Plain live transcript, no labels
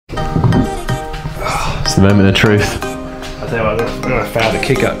It's the moment of truth. I'll tell you what, I'm gonna fail the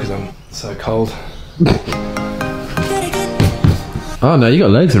kick up because I'm so cold. Oh no, you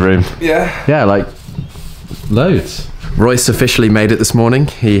got loads of room. Yeah. Yeah, like loads. Royce officially made it this morning.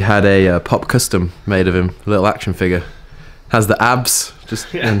 He had a pop custom made of him, a little action figure. Has the abs,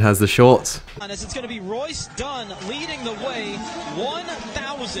 and has the shorts. It's going to be Royce Dunn leading the way,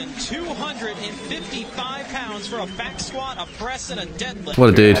 1,255 pounds for a back squat, a press, and a deadlift. What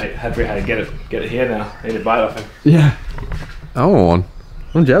a dude. Had to get it here now. I need to buy it off him. Yeah. I want one.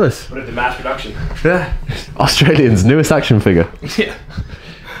 I'm jealous. Put it to mass production. Yeah. Australian's newest action figure. Yeah.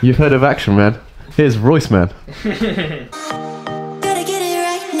 You've heard of Action Man. Here's Royce Man.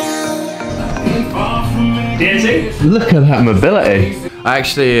 Look at that mobility. I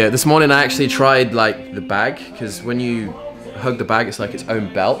actually, this morning I actually tried like the bag, because when you hug the bag it's like its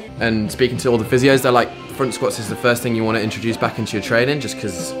own belt, and speaking to all the physios, they're like front squats is the first thing you want to introduce back into your training, just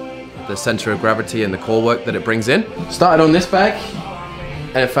because the center of gravity and the core work that it brings in. Started on this bag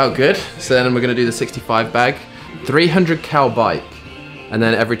and it felt good, so then we're going to do the 65 bag, 300 cal bike, and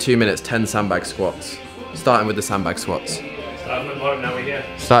then every 2 minutes 10 sandbag squats, starting with the sandbag squats. Started from the bottom, now we're here.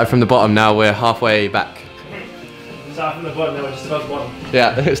 Started from the bottom, now we're halfway back. Started from the bottom, now we're just above the bottom.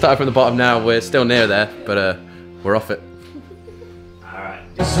 Yeah, started from the bottom, now we're still near there, but we're off it. Alright.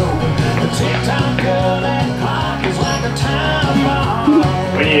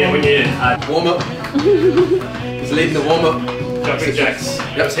 When you Warm up. He's leading the warm up. jumping jacks,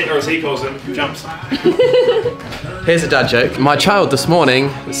 or as he calls them, jumps. Here's a dad joke. My child this morning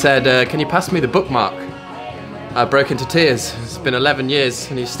said, can you pass me the bookmark? I broke into tears. It's been 11 years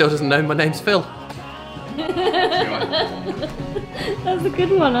and he still doesn't know my name's Phil. That's a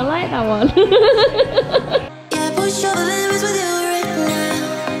good one, I like that one.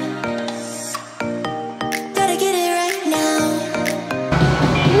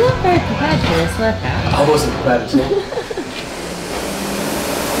 You're not very prepared for this workout. I wasn't prepared at all.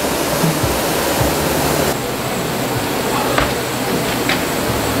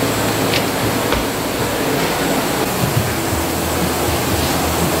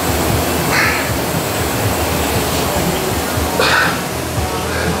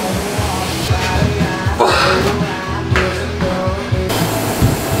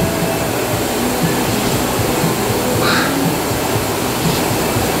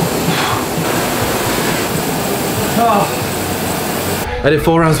 I did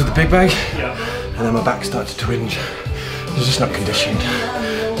 4 rounds with the big bag, and then my back started to twinge. It's just not conditioned,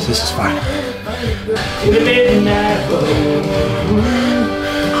 so this is fine.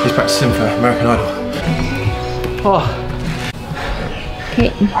 He's practicing for American Idol. Oh. Okay.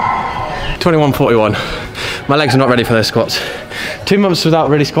 21:41. My legs are not ready for those squats. 2 months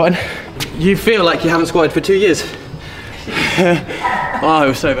without really squatting. You feel like you haven't squatted for 2 years. Oh, it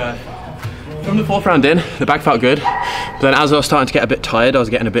was so bad. From the 4th round in, the back felt good, but then as I was starting to get a bit tired, I was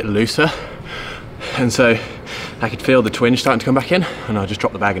getting a bit looser, and so I could feel the twinge starting to come back in, and I just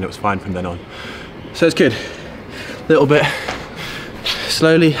dropped the bag and it was fine from then on. So it's good. A little bit,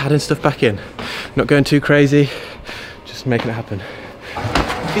 slowly adding stuff back in. Not going too crazy, just making it happen.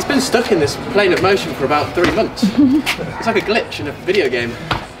 He's been stuck in this plane of motion for about 3 months. It's like a glitch in a video game.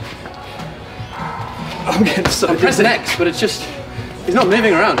 I'm pressing X, but it's just, he's not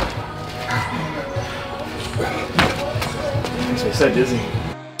moving around. Makes me so dizzy.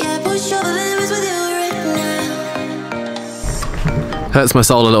 Hurts my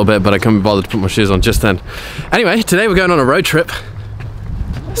soul a little bit, but I couldn't be bothered to put my shoes on just then. Anyway, today we're going on a road trip.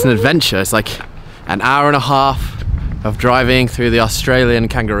 It's an adventure. It's like an hour and a half of driving through the Australian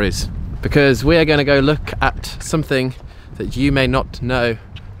kangaroos, because we are going to go look at something that you may not know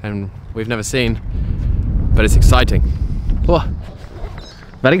and we've never seen, but it's exciting. Oh,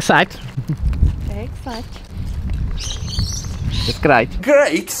 very excited. Very excited. It's great.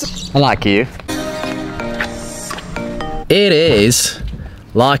 Great! I like you. It is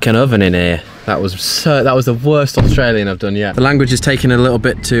like an oven in here. That was the worst Australian I've done yet. The language is taking a little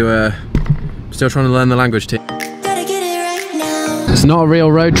bit to, still trying to learn the language too. It's not a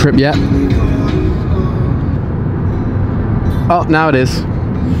real road trip yet. Oh, now it is.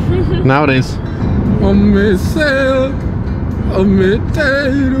 Now it is.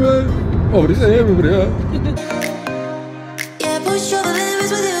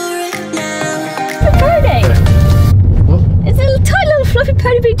 Pony. What? It's a tiny little fluffy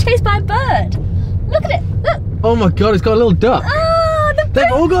pony being chased by a bird. Look at it. Look. Oh my god, it's got a little duck. Oh,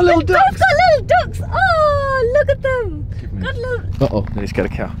 They've all got little ducks. They've got little ducks. Oh, look at them. Got little. Uh oh, then he's got a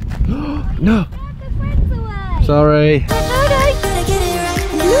cow. No. Their friends away. Sorry.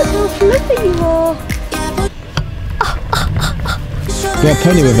 Look how fluffy you are. You're a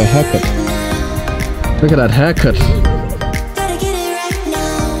pony with a haircut. Look at that haircut.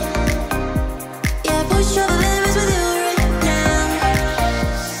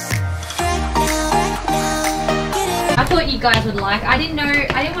 I thought you guys would like. I didn't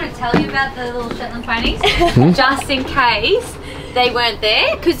want to tell you about the little Shetland ponies, just in case they weren't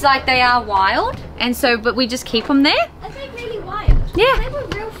there, because like they are wild, and so but we just keep them there. Are they really wild? Yeah. They were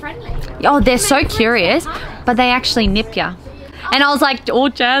real friendly. Oh, they're so curious, but they actually nip you. And I was like, oh,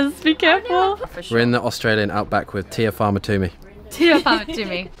 Jazz, be careful. We're in the Australian outback with Tia Farmer Toomey. Tia Farmer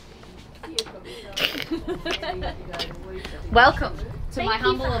Toomey. Welcome to my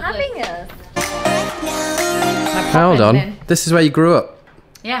humble Having us. Hold on. This is where you grew up.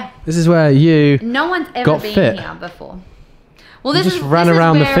 Yeah. This is where you No one's ever got been fit. here before. Well, You this just is ran this is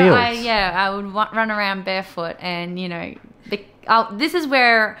around the where fields. I would run around barefoot, and you know, this is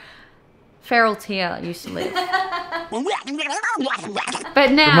where feral Tia used to live.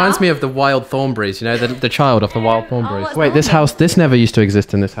 But now Reminds me of the wild thornberries, you know, the child of the wild thornberries. what's Wait, this happening? house, this never used to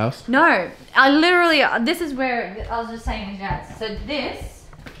exist in this house. No, I literally. This is where I was just saying to Jazz. So this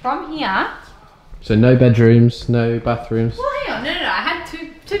from here. So no bedrooms, no bathrooms. Well, hang on, no. I had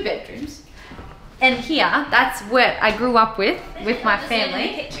two bedrooms, and here, that's where I grew up with my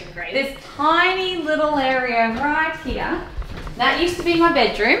family. This tiny little area right here, that used to be my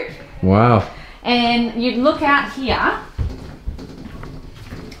bedroom, Wow. and you'd look out here,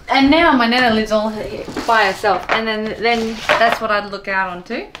 and now my nana lives all here by herself, and then that's what I'd look out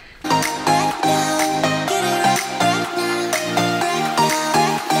onto.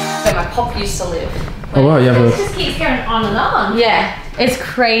 Where my pop used to live. Oh wow, you have It a... just keeps going on and on. Yeah, it's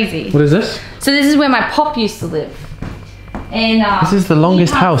crazy. What is this? So this is where my pop used to live. And This is the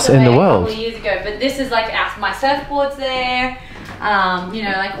longest he house passed in the away a world. couple of years ago, but this is like my surfboard's there. You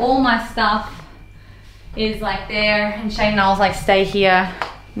know, like all my stuff is like there. And Shane and I was like stay here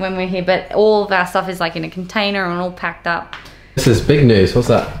when we're here, but all of our stuff is like in a container and all packed up. This is big news, what's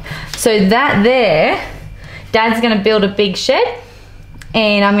that? So that there, Dad's gonna build a big shed.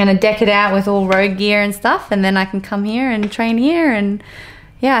 And I'm gonna deck it out with all road gear and stuff, and then I can come here and train here, and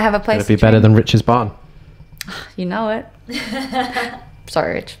yeah, I have a place. It'd be to train. better than Rich's barn. You know it.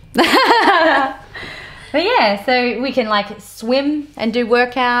 Sorry, Rich. But yeah, so we can like swim and do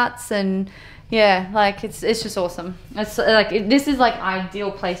workouts, and yeah, like it's just awesome. It's like this is like ideal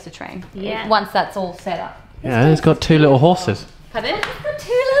place to train. Yeah. Once that's all set up. Yeah, it's got 2 little horses. Pardon? I've got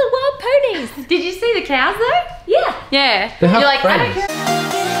 2 little wild ponies. Did you see the cows though? Yeah. Yeah. They have You're like, I don't friends. care.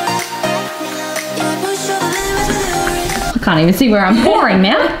 I can't even see where I'm pouring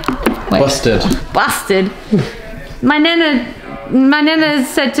now. Wait. Busted. Busted. My nana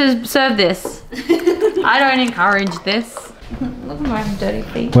said to serve this. I don't encourage this. Look at my dirty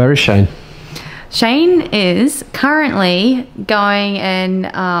feet. Where is Shane? Shane is currently going and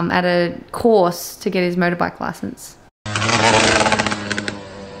at a course to get his motorbike license.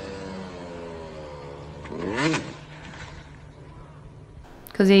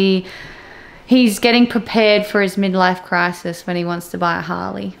 Because he's getting prepared for his midlife crisis when he wants to buy a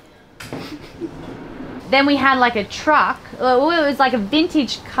Harley. Then we had like a truck, well, it was like a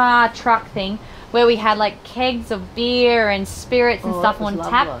vintage car truck thing where we had like kegs of beer and spirits and stuff on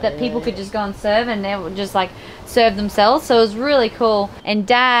tap that people could just go and serve, and they would just like serve themselves. So it was really cool. And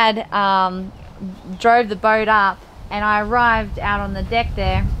Dad drove the boat up, and I arrived out on the deck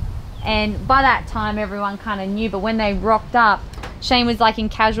there, and by that time everyone kind of knew, but when they rocked up, Shane was like in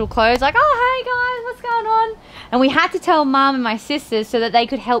casual clothes, like, oh hey guys, what's going on? And we had to tell Mum and my sisters so that they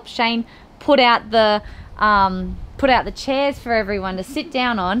could help Shane put out the chairs for everyone to sit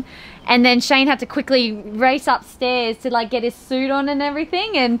down on. And then Shane had to quickly race upstairs to like get his suit on and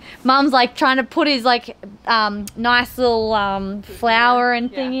everything, and Mum's like trying to put his like nice little flower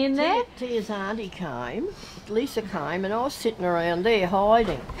and thing in there. Tia's auntie came, Lisa came, and I was sitting around there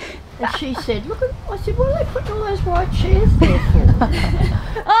hiding. And she said, look at, I said, what are they putting all those white chairs there for?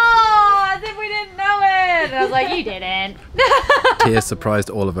 Oh, as if we didn't know it. And I was like, you didn't. Tia surprised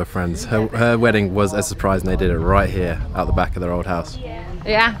all of her friends. Her wedding was a surprise, and they did it right here out the back of their old house.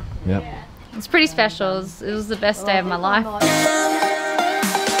 Yeah. Yep. It's pretty special. It was the best day of my life.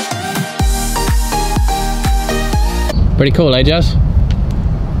 Pretty cool, eh, Jazz? This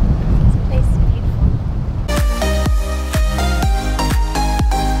place is beautiful.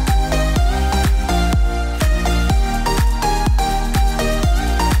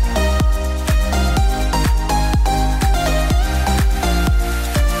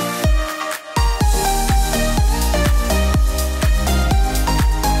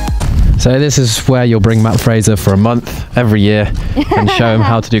 So this is where you'll bring Matt Fraser for a month every year and show him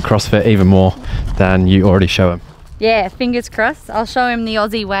how to do CrossFit even more than you already show him. Yeah, fingers crossed. I'll show him the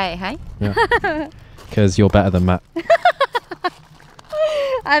Aussie way, hey? Yeah. because you're better than Matt.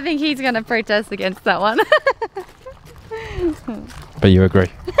 I think he's going to protest against that one. But you agree.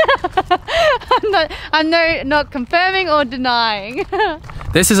 I'm not confirming or denying.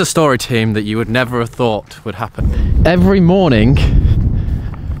 This is a story, team, that you would never have thought would happen. Every morning,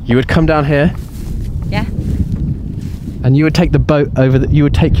 you would come down here. Yeah. And you would take the boat over. You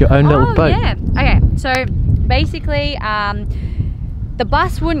would take your own little boat. Yeah. Okay. So basically, the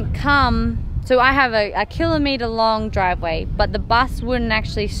bus wouldn't come. So I have a kilometre long driveway, but the bus wouldn't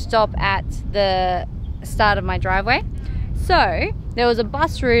actually stop at the start of my driveway. So there was a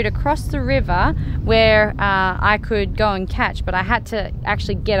bus route across the river where I could go and catch, but I had to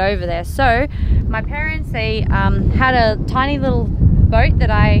actually get over there. So my parents, they had a tiny little boat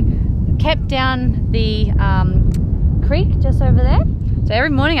that I kept down the creek just over there. So every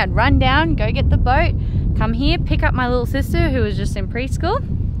morning I'd run down, go get the boat, come here, pick up my little sister who was just in preschool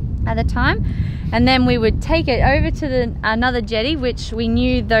at the time, and then we would take it over to another jetty, which we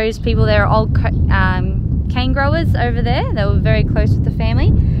knew those people there are old cane growers over there. They were very close with the family,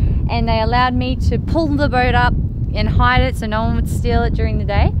 and they allowed me to pull the boat up and hide it so no one would steal it during the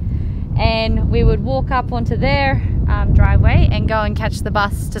day, and we would walk up onto their driveway and go and catch the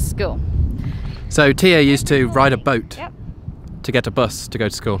bus to school. So Tia used to ride a boat. Yep. To get a bus to go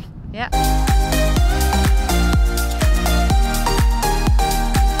to school. Yeah.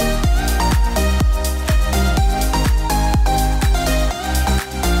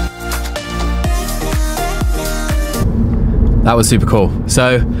 That was super cool.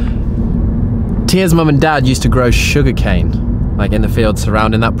 So Tia's mum and dad used to grow sugarcane, like in the fields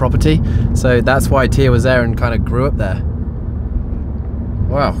surrounding that property. So that's why Tia was there and kind of grew up there.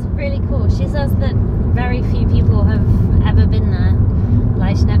 Wow. Really cool. She says that very few people have ever been there.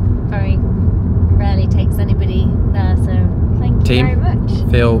 Like, she very rarely takes anybody there, so thank you very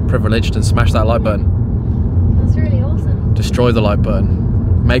much. Feel privileged and smash that like button. That's really awesome. Destroy the like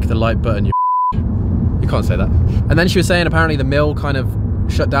button. Make the like button. You can't say that. And then she was saying apparently the mill kind of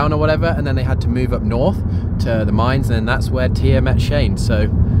shut down or whatever, and then they had to move up north to the mines, and then that's where Tia met Shane. So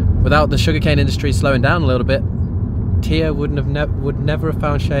without the sugarcane industry slowing down a little bit, Tia would never have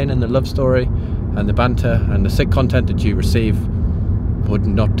found Shane, and the love story and the banter and the sick content that you receive would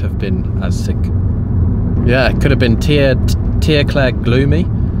not have been as sick. Yeah, it could have been Tia Claire gloomy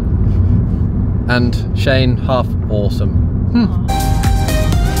and Shane half awesome.